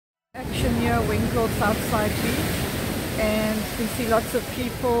Action here, Winkle Southside Beach, and you can see lots of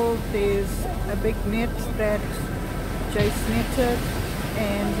people. There's a big net that Jace netted,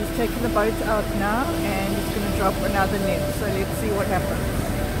 and he's taking the boat out now and he's going to drop another net, so let's see what happens.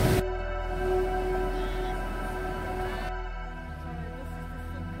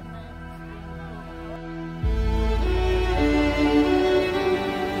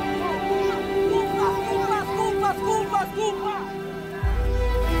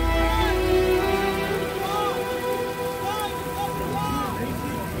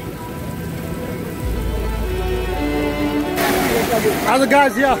 Other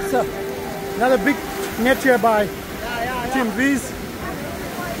guys here, so another big net here by Team V's.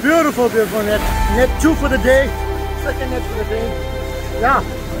 Beautiful, beautiful net. Net 2 for the day, second net for the day. Yeah,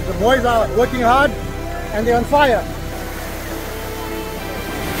 the boys are working hard and they're on fire.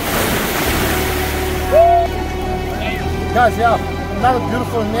 Guys, yeah, another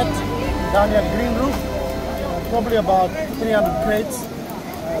beautiful net down here at Green Roof. Probably about 300 crates.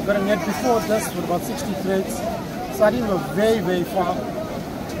 Got a net before this with about 60 crates. Sardines were very, very far,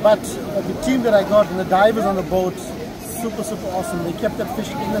 but the team that I got and the divers on the boat, super awesome. They kept that fish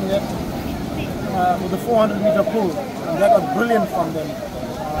in the net with a 400-meter pull, and that was brilliant from them.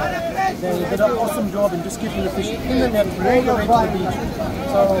 They did an awesome job in just keeping the fish in the net all the way to the beach.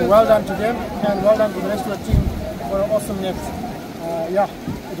 So well done to them, and well done to the rest of the team for an awesome net. Yeah,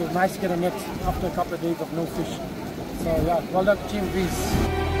 it was nice to get a net after a couple of days of no fish. So yeah, well done to Team V's.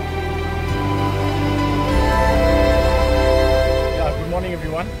 Good morning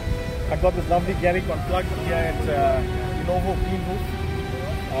everyone. I've got this lovely GARRICK on plug here at Lenovo Green Roof.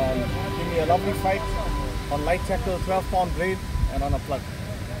 Give me a lovely fight on light tackle, 12-pound braid and on a plug.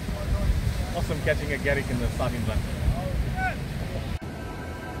 Awesome catching a GARRICK in the Sardine run.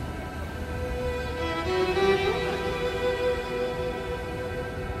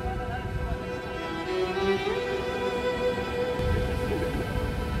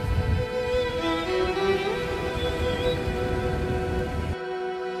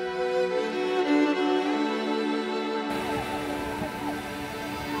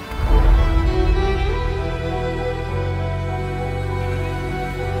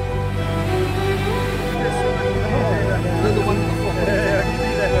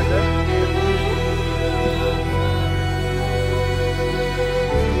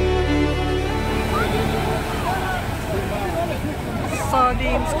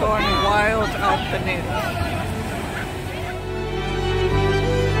 Sardines gone wild out the net.